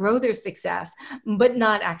maintain or grow their success, but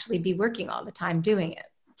not actually be working all the time doing it.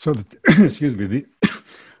 So, excuse me,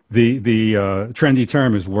 the trendy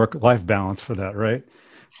term is work-life balance for that, right?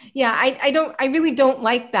 Yeah, I really don't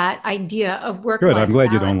like that idea of work-life balance. Good, I'm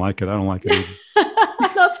glad you don't like it. I don't like it either.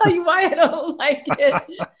 And I'll tell you why I don't like it.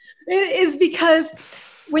 It is because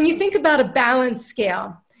when you think about a balance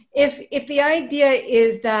scale, if the idea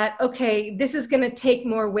is that, okay, this is going to take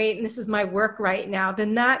more weight and this is my work right now,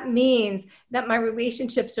 then that means that my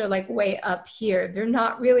relationships are like way up here. They're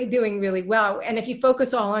not really doing really well. And if you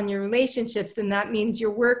focus all on your relationships, then that means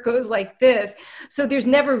your work goes like this. So there's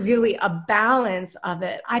never really a balance of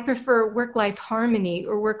it. I prefer work-life harmony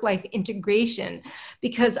or work-life integration,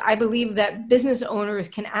 because I believe that business owners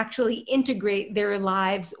can actually integrate their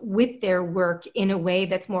lives with their work in a way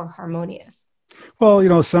that's more harmonious.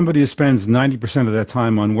 Well, somebody who spends 90% of their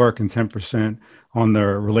time on work and 10% on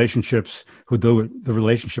their relationships, who do the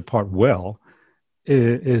relationship part well,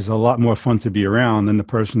 is a lot more fun to be around than the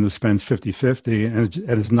person who spends 50-50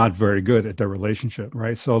 and is not very good at their relationship,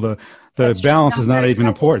 right? So the balance is not even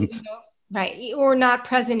important. Right. Or not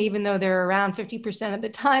present, even though they're around 50% of the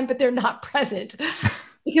time, but they're not present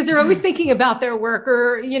because they're always thinking about their work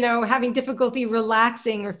or, having difficulty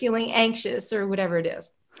relaxing or feeling anxious or whatever it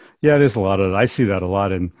is. Yeah, there's a lot of that. I see that a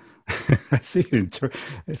lot it's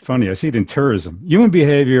funny. I see it in tourism. Human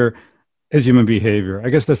behavior is human behavior. I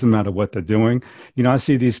guess it doesn't matter what they're doing. I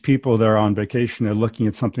see these people that are on vacation, they're looking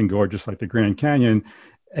at something gorgeous like the Grand Canyon,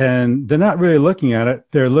 and they're not really looking at it.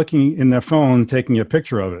 They're looking in their phone, taking a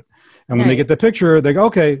picture of it. And when they get the picture, they go,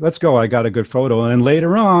 okay, let's go. I got a good photo. And then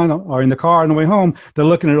later on, or in the car on the way home, they're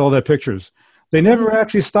looking at all their pictures. They never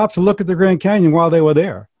actually stopped to look at the Grand Canyon while they were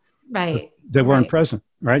there. Right. They weren't present,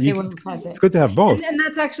 right? They weren't present. It's good to have both. And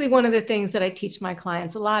that's actually one of the things that I teach my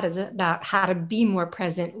clients a lot is about how to be more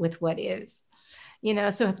present with what is.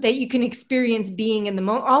 So that you can experience being in the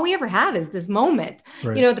moment. All we ever have is this moment.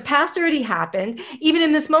 Right. The past already happened. Even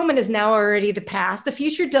in this moment is now already the past. The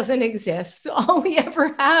future doesn't exist. So all we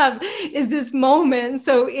ever have is this moment.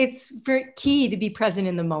 So it's very key to be present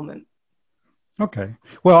in the moment. Okay.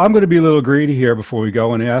 Well, I'm going to be a little greedy here before we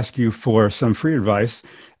go and ask you for some free advice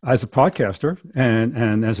as a podcaster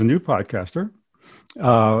and as a new podcaster.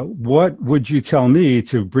 What would you tell me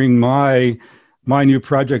to bring my new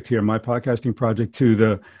project here, my podcasting project, to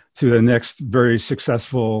the next very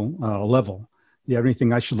successful level? Do you have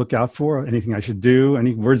anything I should look out for? Anything I should do?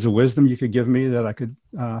 Any words of wisdom you could give me that I could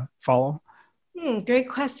follow? Great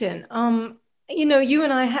question. You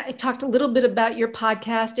and I talked a little bit about your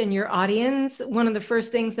podcast and your audience. One of the first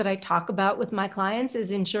things that I talk about with my clients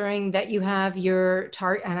is ensuring that you have your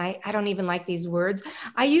target, and I don't even like these words.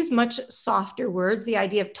 I use much softer words, the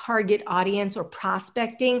idea of target audience or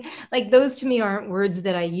prospecting. Like those to me aren't words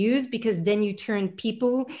that I use because then you turn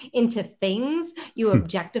people into things, you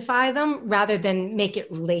objectify them rather than make it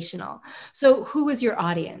relational. So who is your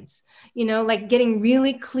audience? Like getting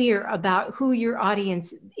really clear about who your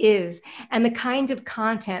audience is and the kind of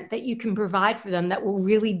content that you can provide for them that will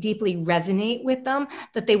really deeply resonate with them,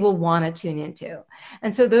 that they will want to tune into.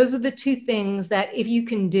 And so those are the two things that if you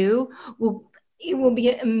can do, it will be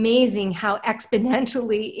amazing how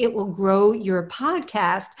exponentially it will grow your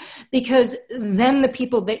podcast, because then the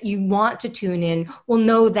people that you want to tune in will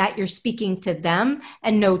know that you're speaking to them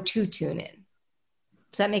and know to tune in.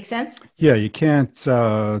 Does that make sense? Yeah, you can't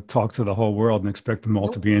talk to the whole world and expect them all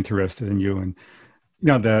to be interested in you. And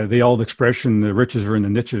the old expression, "the riches are in the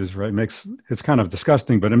niches," right? It's kind of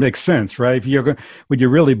disgusting, but it makes sense, right? What it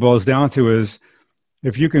really boils down to is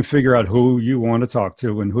if you can figure out who you want to talk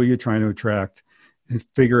to and who you're trying to attract, and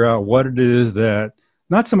figure out what it is that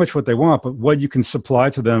not so much what they want, but what you can supply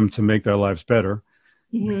to them to make their lives better,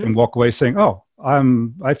 and walk away saying, "Oh,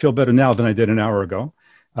 I feel better now than I did an hour ago."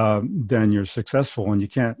 Then you're successful. And you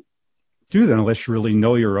can't do that unless you really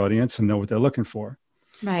know your audience and know what they're looking for.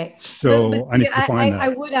 Right. So I need to find that. I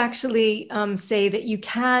would actually say that you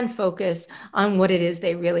can focus on what it is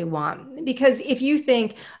they really want. Because if you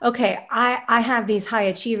think, okay, I have these high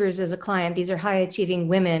achievers as a client, these are high achieving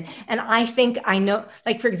women, and I think I know,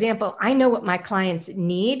 like, for example, I know what my clients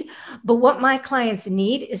need, but what my clients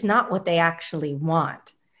need is not what they actually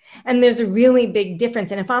want. And there's a really big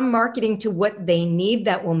difference. And if I'm marketing to what they need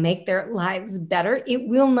that will make their lives better, it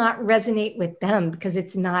will not resonate with them because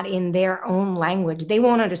it's not in their own language. They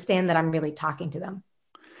won't understand that I'm really talking to them.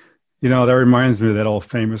 That reminds me of that old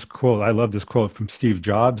famous quote. I love this quote from Steve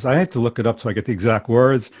Jobs. I had to look it up so I get the exact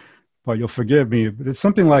words, but you'll forgive me. But it's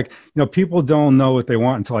something like, people don't know what they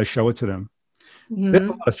want until I show it to them. Mm-hmm. There's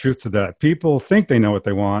a lot of truth to that. People think they know what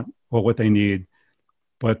they want or what they need,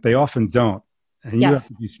 but they often don't. And you have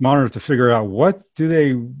to be smart enough to figure out what do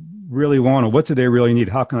they really want or what do they really need?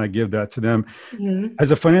 How can I give that to them? Mm-hmm. As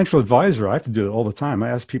a financial advisor, I have to do it all the time. I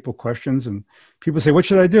ask people questions and people say, what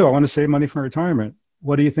should I do? I want to save money for retirement.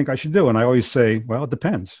 What do you think I should do? And I always say, well, it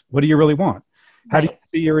depends. What do you really want? How do you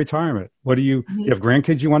see your retirement? Do you have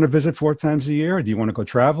grandkids you want to visit 4 times a year? Do you want to go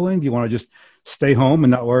traveling? Do you want to just stay home and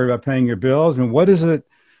not worry about paying your bills? I mean, what is it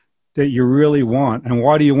that you really want? And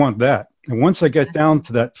why do you want that? And once I get down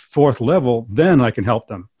to that 4th level, then I can help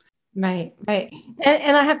them. Right.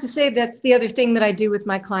 And I have to say that's the other thing that I do with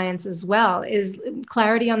my clients as well is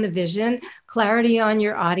clarity on the vision, clarity on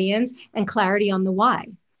your audience, and clarity on the why.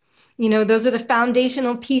 Those are the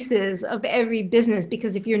foundational pieces of every business,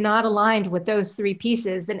 because if you're not aligned with those 3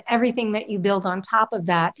 pieces, then everything that you build on top of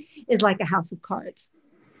that is like a house of cards.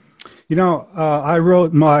 I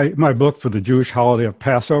wrote my book for the Jewish holiday of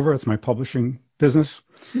Passover. It's my publishing business.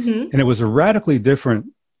 Mm-hmm. And it was a radically different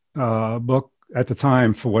book at the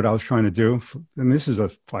time for what I was trying to do. And this is a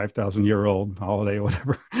 5,000-year-old holiday or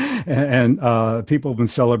whatever. And people have been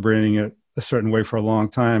celebrating it a certain way for a long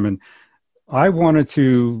time. And I wanted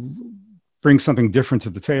to bring something different to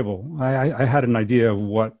the table. I had an idea of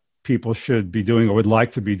what people should be doing or would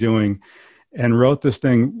like to be doing, and wrote this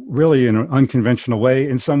thing really in an unconventional way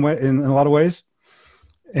in a lot of ways.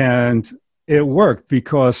 And it worked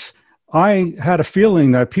because I had a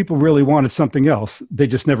feeling that people really wanted something else. They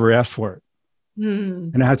just never asked for it.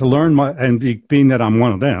 Mm. And I had to learn being that I'm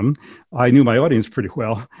one of them, I knew my audience pretty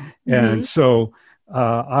well. Mm-hmm. And so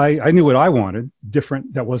I knew what I wanted,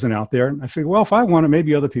 different, that wasn't out there. And I figured, well, if I want it,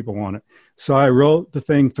 maybe other people want it. So I wrote the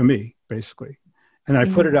thing for me, basically. And I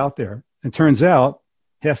put it out there. And turns out,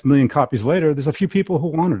 500,000 copies later, there's a few people who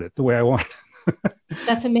wanted it the way I wanted it.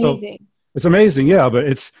 That's amazing. So it's amazing, yeah, but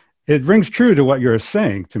it rings true to what you're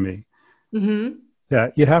saying to me. Mm-hmm.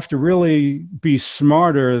 That you have to really be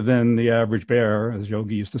smarter than the average bear, as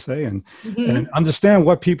Yogi used to say, and understand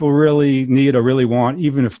what people really need or really want,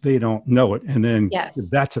 even if they don't know it, and then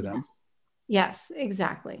give that to them. Yes,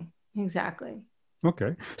 exactly. Exactly.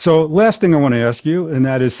 Okay. So last thing I want to ask you, and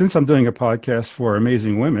that is, since I'm doing a podcast for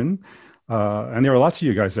amazing women, and there are lots of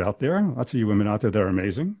you guys out there, lots of you women out there that are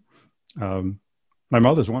amazing. My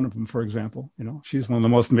mother's one of them, for example. She's one of the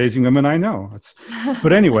most amazing women I know.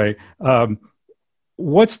 But anyway,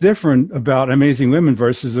 what's different about amazing women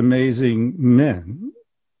versus amazing men?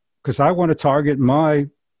 Because I want to target my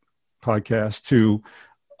podcast to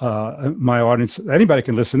my audience. Anybody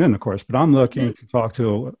can listen in, of course, but I'm looking to talk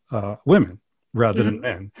to women rather than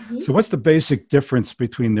men. Mm-hmm. So what's the basic difference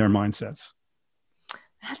between their mindsets?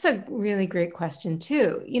 That's a really great question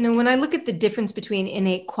too. When I look at the difference between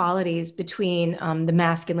innate qualities between the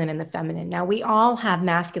masculine and the feminine, now we all have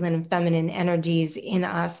masculine and feminine energies in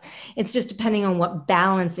us. It's just depending on what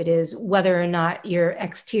balance it is, whether or not your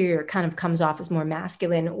exterior kind of comes off as more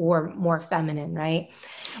masculine or more feminine, right?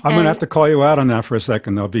 I'm going to have to call you out on that for a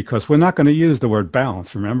second though, because we're not going to use the word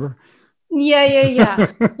balance, remember? Yeah.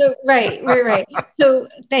 So, right. So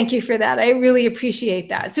thank you for that. I really appreciate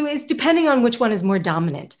that. So it's depending on which one is more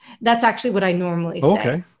dominant. That's actually what I normally say.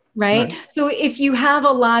 Okay. Right. So if you have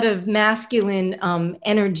a lot of masculine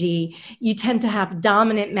energy, you tend to have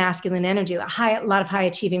dominant masculine energy. A lot of high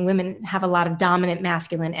achieving women have a lot of dominant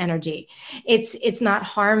masculine energy. It's not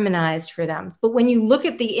harmonized for them. But when you look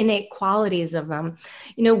at the innate qualities of them,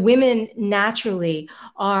 women naturally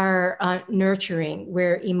are nurturing.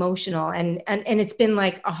 We're emotional, and it's been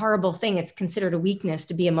like a horrible thing. It's considered a weakness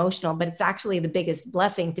to be emotional, but it's actually the biggest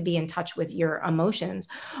blessing to be in touch with your emotions.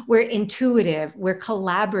 We're intuitive. We're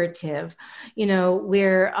collaborative.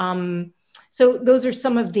 So those are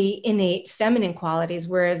some of the innate feminine qualities,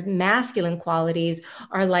 whereas masculine qualities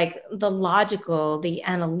are like the logical, the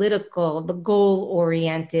analytical, the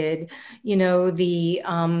goal-oriented, the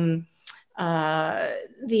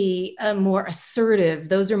more assertive.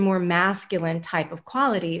 Those are more masculine type of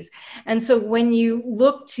qualities. And so when you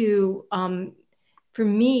look to, for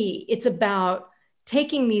me, it's about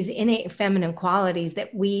taking these innate feminine qualities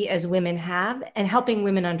that we as women have and helping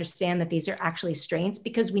women understand that these are actually strengths,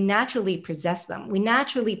 because we naturally possess them. We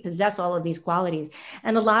naturally possess all of these qualities.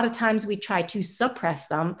 And a lot of times we try to suppress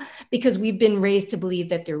them because we've been raised to believe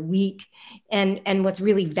that they're weak. And what's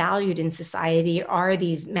really valued in society are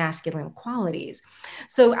these masculine qualities.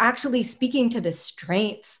 So actually speaking to the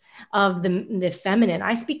strengths of the feminine.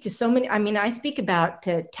 I speak to so many, I speak about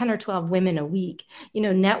to 10 or 12 women a week,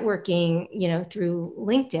 networking, through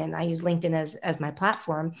LinkedIn. I use LinkedIn as my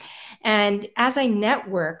platform. And as I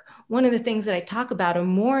network, one of the things that I talk about are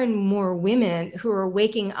more and more women who are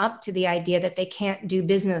waking up to the idea that they can't do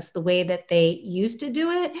business the way that they used to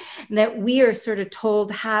do it, and that we are sort of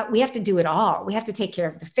told how we have to do it all. We have to take care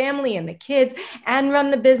of the family and the kids and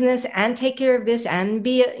run the business and take care of this and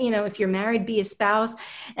be, if you're married, be a spouse.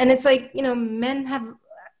 And it's like, men have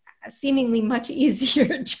a seemingly much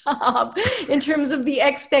easier job in terms of the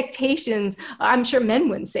expectations. I'm sure men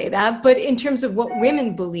wouldn't say that, but in terms of what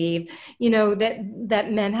women believe,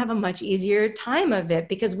 that men have a much easier time of it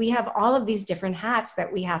because we have all of these different hats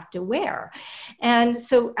that we have to wear. And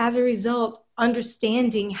so as a result,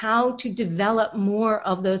 understanding how to develop more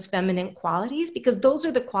of those feminine qualities, because those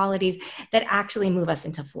are the qualities that actually move us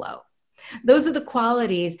into flow. Those are the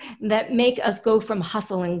qualities that make us go from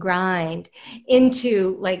hustle and grind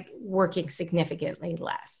into like working significantly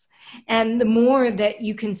less. And the more that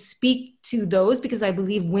you can speak to those, because I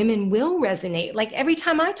believe women will resonate. Like every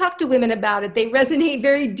time I talk to women about it, they resonate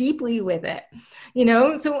very deeply with it.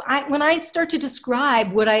 So when I start to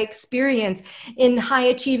describe what I experience in high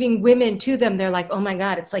achieving women to them, they're like, oh my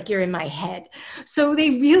God, it's like you're in my head. So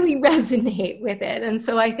they really resonate with it. And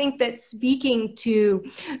so I think that speaking to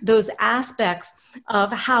those aspects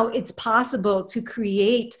of how it's possible to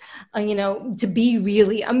create, to be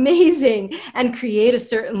really amazing and create a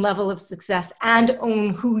certain level of success and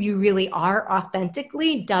own who you really are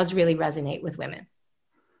authentically does really resonate with women.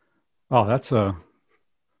 Oh, that's a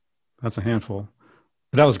handful.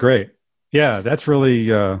 That was great. Yeah, that's really,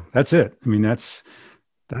 that's it. I mean, that's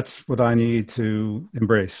what I need to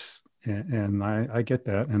embrace. And I get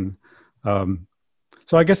that. And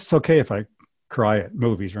so I guess it's okay if I cry at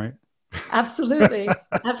movies, right? Absolutely.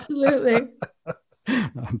 Absolutely.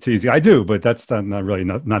 I'm teasing. I do, but that's not really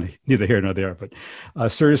not neither here nor there.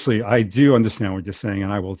 But seriously, I do understand what you're saying,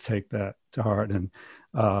 and I will take that to heart. And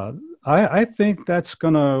I think that's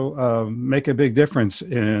going to make a big difference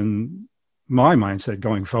in my mindset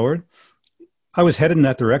going forward. I was headed in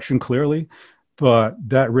that direction clearly, but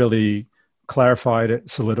that really clarified it,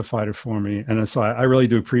 solidified it for me. And so I really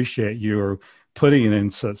do appreciate your putting it in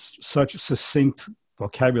such succinct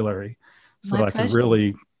vocabulary so that I can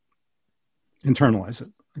really internalize it,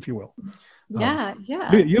 if you will. Yeah.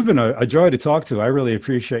 You've been a joy to talk to. I really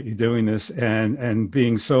appreciate you doing this and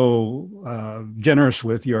being so generous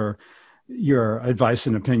with your advice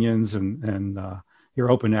and opinions and your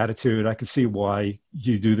open attitude. I can see why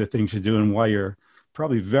you do the things you do and why you're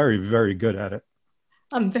probably very, very good at it.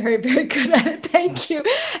 I'm very, very good at it. Thank you.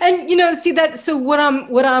 And see that. So what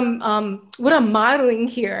I'm modeling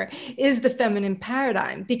here is the feminine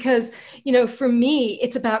paradigm, because for me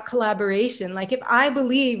it's about collaboration. Like if I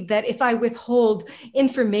believe that if I withhold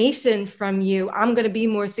information from you, I'm going to be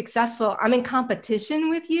more successful. I'm in competition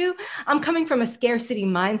with you. I'm coming from a scarcity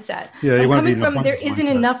mindset. Yeah, I'm coming from there isn't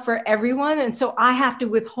enough for everyone, and so I have to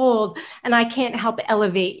withhold, and I can't help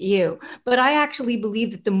elevate you. But I actually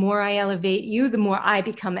believe that the more I elevate you, the more I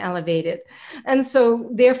become elevated. And so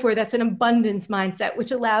therefore that's an abundance mindset, which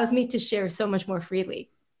allows me to share so much more freely.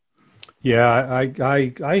 Yeah,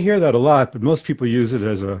 I hear that a lot, but most people use it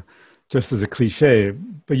just as a cliche,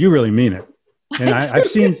 but you really mean it. And I've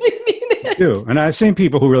seen too, and I've seen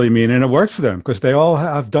people who really mean it, and it works for them because they all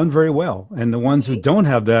have done very well. And the ones who don't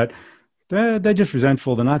have that, they're just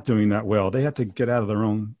resentful. They're not doing that well. They have to get out of their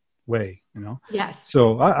own way, Yes.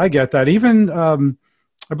 So I get that. Even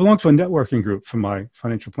I belong to a networking group for my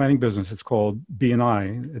financial planning business. It's called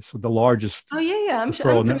BNI. It's the largest. Oh yeah. I'm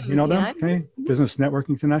sure. Them? Okay. Business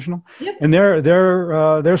Networking International. Yep. And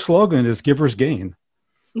their slogan is "Givers Gain,"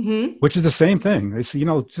 which is the same thing. They say,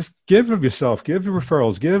 just give of yourself, give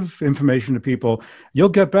referrals, give information to people. You'll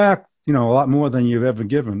get back, a lot more than you've ever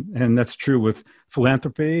given. And that's true with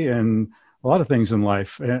philanthropy and a lot of things in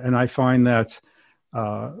life. And I find that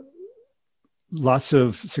lots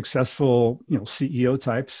of successful, CEO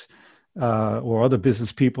types or other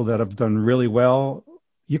business people that have done really well,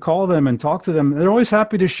 you call them and talk to them. They're always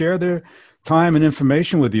happy to share their time and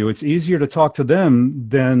information with you. It's easier to talk to them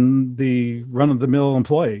than the run-of-the-mill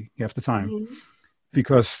employee half the time,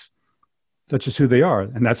 because that's just who they are,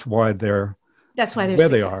 and that's why they're where successful.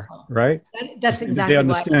 They are, right? That's exactly. They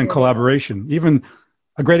understand collaboration. Even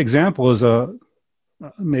a great example is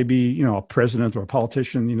maybe a president or a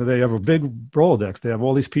politician. They have a big Rolodex. They have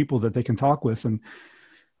all these people that they can talk with, and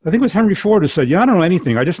I think it was Henry Ford who said, "Yeah, I don't know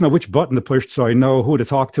anything. I just know which button to push, so I know who to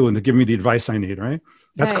talk to and to give me the advice I need." Right?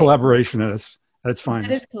 That's collaboration at its finest.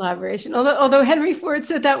 That is collaboration. Although Henry Ford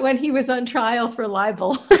said that when he was on trial for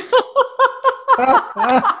libel.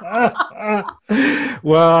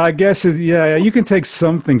 Well, I guess, you can take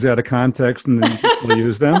some things out of context and then people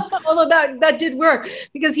use them. Although that did work,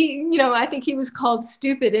 because I think he was called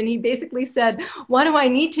stupid, and he basically said, why do I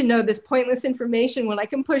need to know this pointless information when I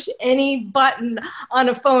can push any button on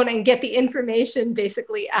a phone and get the information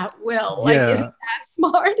basically at will? Like, isn't that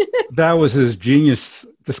smart? That was his genius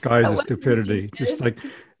disguised as stupidity. Just like,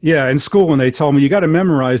 in school when they told me, you got to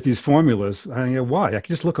memorize these formulas. I go, why? I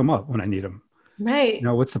can just look them up when I need them. Right.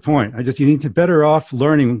 What's the point? You need to better off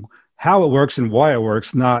learning how it works and why it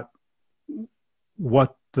works, not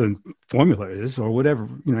what the formula is or whatever,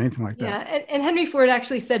 anything like that. Yeah. And Henry Ford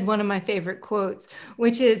actually said one of my favorite quotes,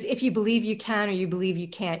 which is, if you believe you can or you believe you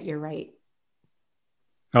can't, you're right.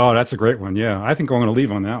 Oh, that's a great one. Yeah. I think I'm going to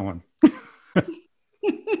leave on that one.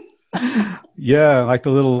 Yeah. Like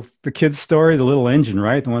the kid's story, the little engine,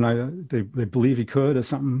 right? The one they believe he could or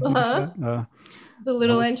something. Like that. The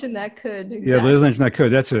little engine that could. Exactly. Yeah, the little engine that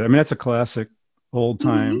could. That's it. I mean, that's a classic old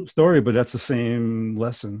time story, but that's the same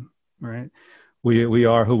lesson, right? We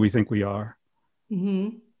are who we think we are.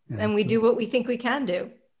 And we do what we think we can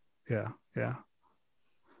do. Yeah.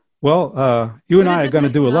 Well, you and I are going to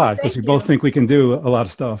do a lot because we both think we can do a lot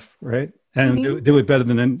of stuff, right? And do it better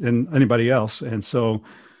than anybody else. And so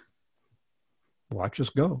watch us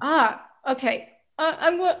go. Okay.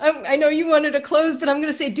 I know you wanted to close, but I'm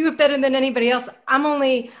going to say do it better than anybody else.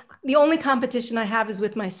 The only competition I have is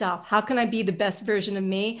with myself. How can I be the best version of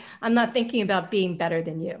me? I'm not thinking about being better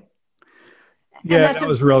than you. Yeah, that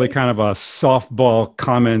was really kind of a softball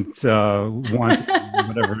comment,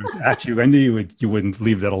 whatever, at you. I knew you wouldn't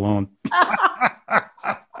leave that alone.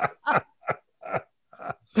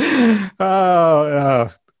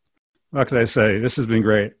 What can I say? This has been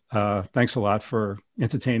great. Thanks a lot for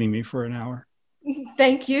entertaining me for an hour.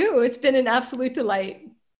 Thank you. It's been an absolute delight.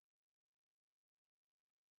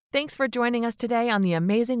 Thanks for joining us today on the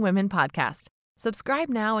Amazing Women podcast. Subscribe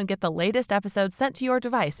now and get the latest episodes sent to your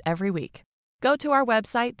device every week. Go to our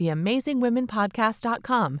website,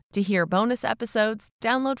 theamazingwomenpodcast.com, to hear bonus episodes,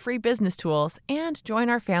 download free business tools, and join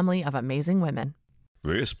our family of amazing women.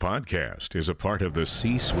 This podcast is a part of the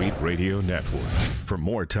C-Suite Radio Network. For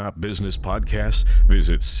more top business podcasts,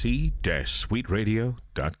 visit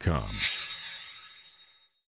c-suiteradio.com.